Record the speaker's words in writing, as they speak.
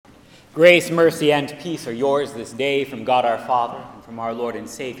Grace, mercy, and peace are yours this day from God our Father and from our Lord and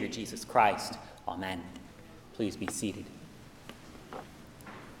Savior, Jesus Christ. Amen. Please be seated.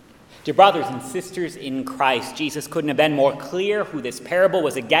 Dear brothers and sisters in Christ, Jesus couldn't have been more clear who this parable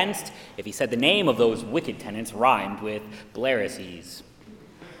was against if he said the name of those wicked tenants rhymed with Blaireses.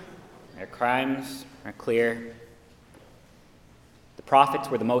 Their crimes are clear. The prophets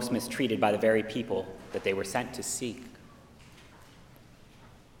were the most mistreated by the very people that they were sent to seek.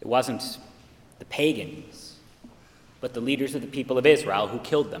 It wasn't the pagans, but the leaders of the people of Israel who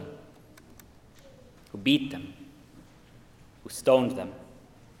killed them, who beat them, who stoned them.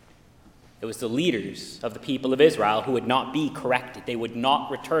 It was the leaders of the people of Israel who would not be corrected. They would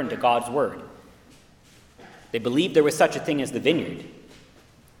not return to God's word. They believed there was such a thing as the vineyard.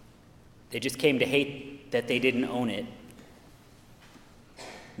 They just came to hate that they didn't own it.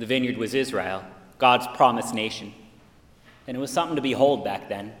 The vineyard was Israel, God's promised nation. And it was something to behold back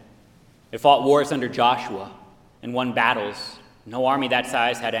then. It fought wars under Joshua and won battles no army that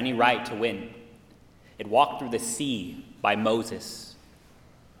size had any right to win. It walked through the sea by Moses.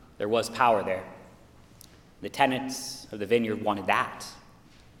 There was power there. The tenants of the vineyard wanted that.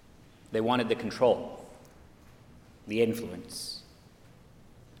 They wanted the control, the influence.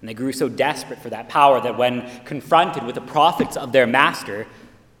 And they grew so desperate for that power that when confronted with the prophets of their master,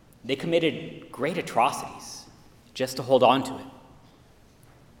 they committed great atrocities just to hold on to it.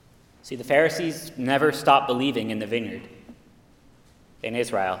 See, the Pharisees never stopped believing in the vineyard in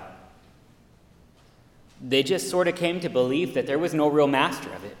Israel. They just sort of came to believe that there was no real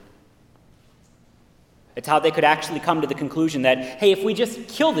master of it. It's how they could actually come to the conclusion that, hey, if we just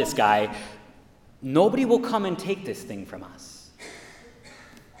kill this guy, nobody will come and take this thing from us.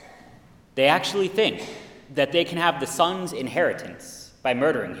 They actually think that they can have the son's inheritance by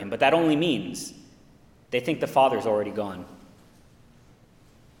murdering him, but that only means they think the father's already gone.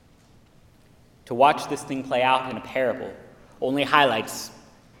 To watch this thing play out in a parable only highlights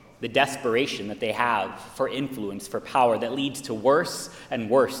the desperation that they have for influence, for power, that leads to worse and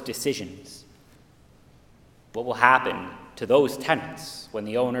worse decisions. What will happen to those tenants when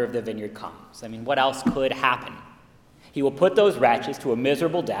the owner of the vineyard comes? I mean, what else could happen? He will put those wretches to a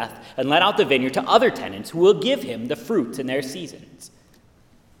miserable death and let out the vineyard to other tenants who will give him the fruits in their seasons.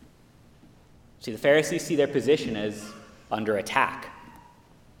 See, the Pharisees see their position as under attack.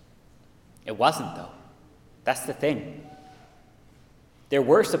 It wasn't, though. That's the thing. There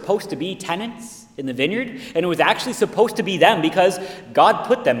were supposed to be tenants in the vineyard, and it was actually supposed to be them because God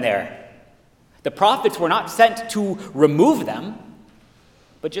put them there. The prophets were not sent to remove them,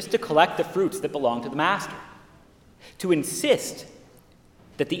 but just to collect the fruits that belong to the master. To insist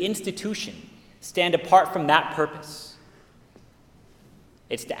that the institution stand apart from that purpose.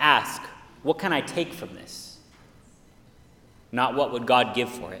 It's to ask, what can I take from this? Not what would God give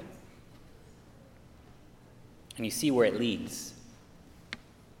for it. And you see where it leads.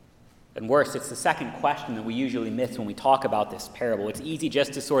 And worse, it's the second question that we usually miss when we talk about this parable. It's easy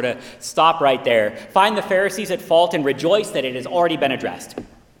just to sort of stop right there, find the Pharisees at fault, and rejoice that it has already been addressed.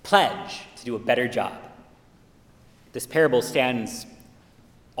 Pledge to do a better job. This parable stands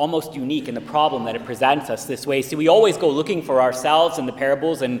almost unique in the problem that it presents us this way. See, we always go looking for ourselves in the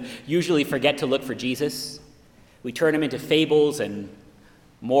parables and usually forget to look for Jesus. We turn him into fables and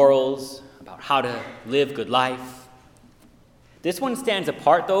morals about how to live good life. This one stands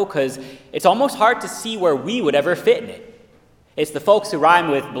apart, though, because it's almost hard to see where we would ever fit in it. It's the folks who rhyme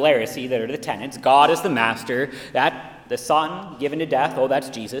with Blairese that are the tenants. God is the master. That the son given to death, oh, that's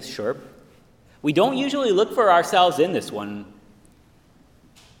Jesus, sure. We don't usually look for ourselves in this one,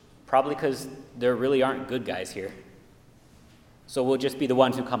 probably because there really aren't good guys here. So we'll just be the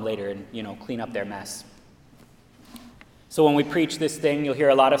ones who come later and, clean up their mess. So when we preach this thing, you'll hear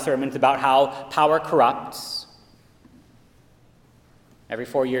a lot of sermons about how power corrupts. Every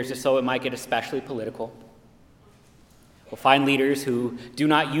 4 years or so, it might get especially political. We'll find leaders who do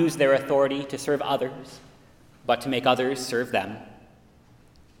not use their authority to serve others, but to make others serve them.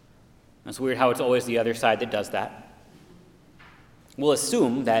 It's weird how it's always the other side that does that. We'll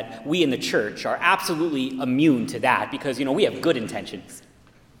assume that we in the church are absolutely immune to that because, we have good intentions.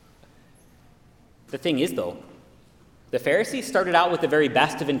 The thing is, though, the Pharisees started out with the very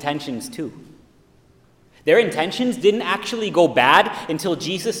best of intentions, too. Their intentions didn't actually go bad until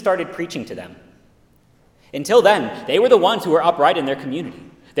Jesus started preaching to them. Until then, they were the ones who were upright in their community.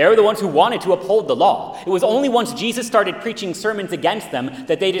 They were the ones who wanted to uphold the law. It was only once Jesus started preaching sermons against them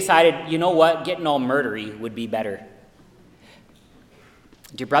that they decided, you know what, getting all murdery would be better.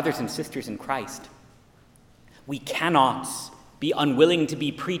 Dear brothers and sisters in Christ, we cannot be unwilling to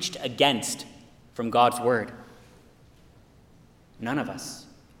be preached against from God's word. None of us.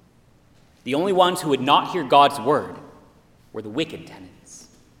 The only ones who would not hear God's word were the wicked tenants.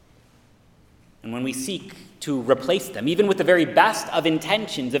 And when we seek to replace them, even with the very best of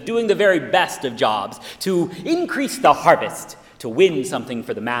intentions, of doing the very best of jobs, to increase the harvest, to win something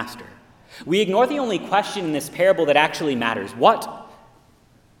for the master, we ignore the only question in this parable that actually matters. What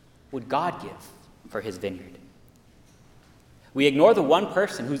would God give for his vineyard? We ignore the one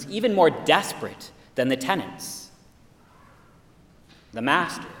person who's even more desperate than the tenants, the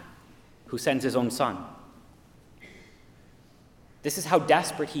master who sends his own son. This is how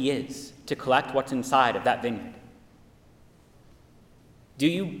desperate he is to collect what's inside of that vineyard. Do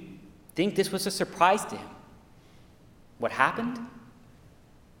you think this was a surprise to him? What happened?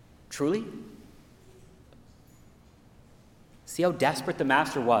 Truly? See how desperate the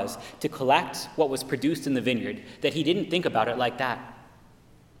master was to collect what was produced in the vineyard, that he didn't think about it like that.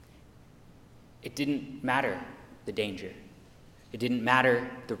 It didn't matter the danger. It didn't matter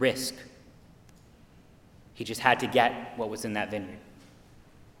the risk. He just had to get what was in that vineyard.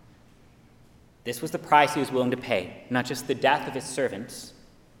 This was the price he was willing to pay, not just the death of his servants,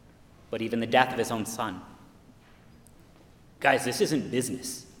 but even the death of his own son. Guys, this isn't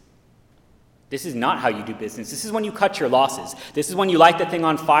business. This is not how you do business. This is when you cut your losses. This is when you light the thing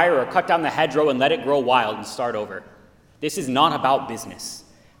on fire or cut down the hedgerow and let it grow wild and start over. This is not about business.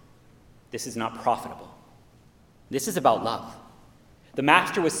 This is not profitable. This is about love. The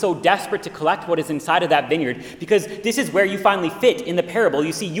master was so desperate to collect what is inside of that vineyard because this is where you finally fit in the parable.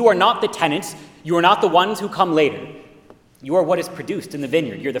 You see, you are not the tenants. You are not the ones who come later. You are what is produced in the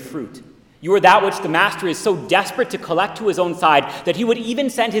vineyard. You're the fruit. You are that which the master is so desperate to collect to his own side that he would even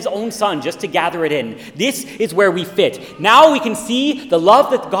send his own son just to gather it in. This is where we fit. Now we can see the love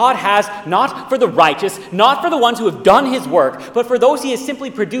that God has, not for the righteous, not for the ones who have done his work, but for those he has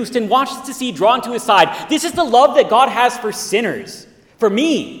simply produced and wants to see drawn to his side. This is the love that God has for sinners. For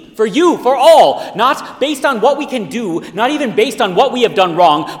me, for you, for all, not based on what we can do, not even based on what we have done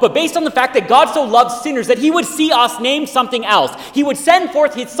wrong, but based on the fact that God so loves sinners that he would see us name something else. He would send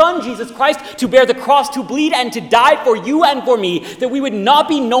forth his son, Jesus Christ, to bear the cross, to bleed, and to die for you and for me, that we would not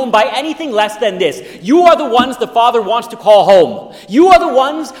be known by anything less than this. You are the ones the Father wants to call home. You are the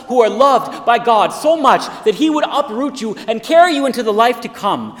ones who are loved by God so much that he would uproot you and carry you into the life to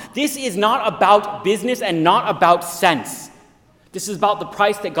come. This is not about business and not about sense. This is about the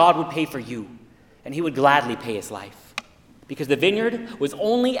price that God would pay for you, and he would gladly pay his life. Because the vineyard was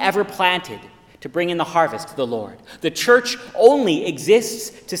only ever planted to bring in the harvest to the Lord. The church only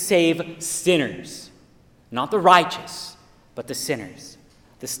exists to save sinners, not the righteous, but the sinners.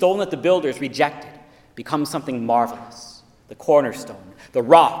 The stone that the builders rejected becomes something marvelous, the cornerstone, the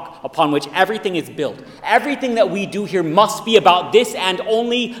rock upon which everything is built. Everything that we do here must be about this and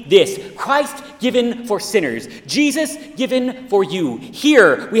only this. Christ given for sinners. Jesus given for you.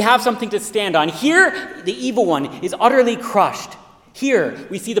 Here we have something to stand on. Here the evil one is utterly crushed. Here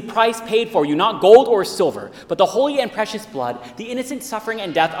we see the price paid for you, not gold or silver, but the holy and precious blood, the innocent suffering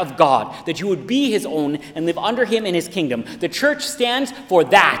and death of God, that you would be his own and live under him in his kingdom. The church stands for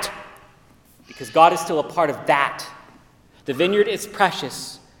that, because God is still a part of that. The vineyard is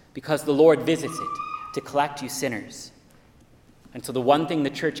precious because the Lord visits it to collect you sinners. And so the one thing the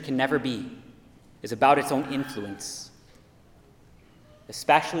church can never be is about its own influence,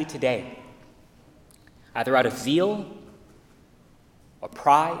 especially today, either out of zeal or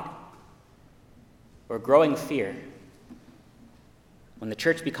pride or growing fear. When the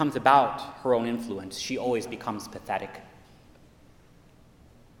church becomes about her own influence, she always becomes pathetic.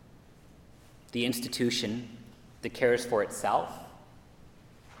 The institution that cares for itself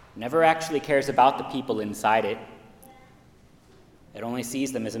never actually cares about the people inside it. It only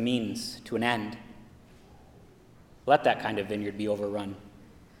sees them as a means to an end. Let that kind of vineyard be overrun.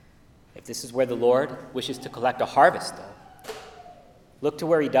 If this is where the Lord wishes to collect a harvest, though, look to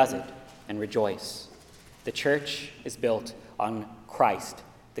where he does it and rejoice. The church is built on Christ,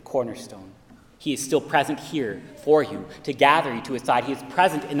 the cornerstone. He is still present here for you, to gather you to his side. He is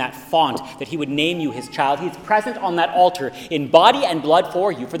present in that font that he would name you his child. He is present on that altar in body and blood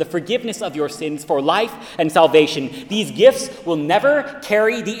for you, for the forgiveness of your sins, for life and salvation. These gifts will never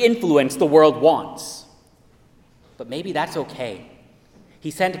carry the influence the world wants. But maybe that's okay. He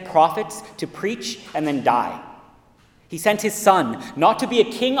sent prophets to preach and then die. He sent his son not to be a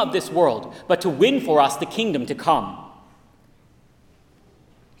king of this world, but to win for us the kingdom to come.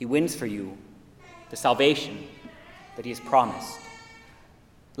 He wins for you the salvation that he has promised.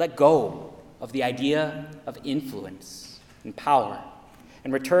 Let go of the idea of influence and power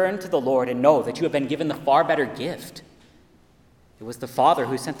and return to the Lord and know that you have been given the far better gift. It was the Father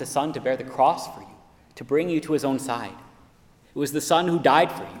who sent the Son to bear the cross for you, to bring you to his own side. It was the Son who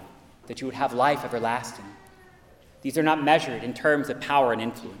died for you, that you would have life everlasting. These are not measured in terms of power and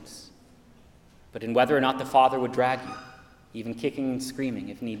influence, but in whether or not the Father would drag you, even kicking and screaming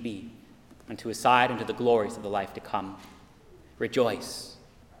if need be, unto his side and to the glories of the life to come. Rejoice,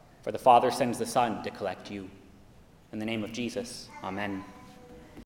 for the Father sends the Son to collect you. In the name of Jesus, amen.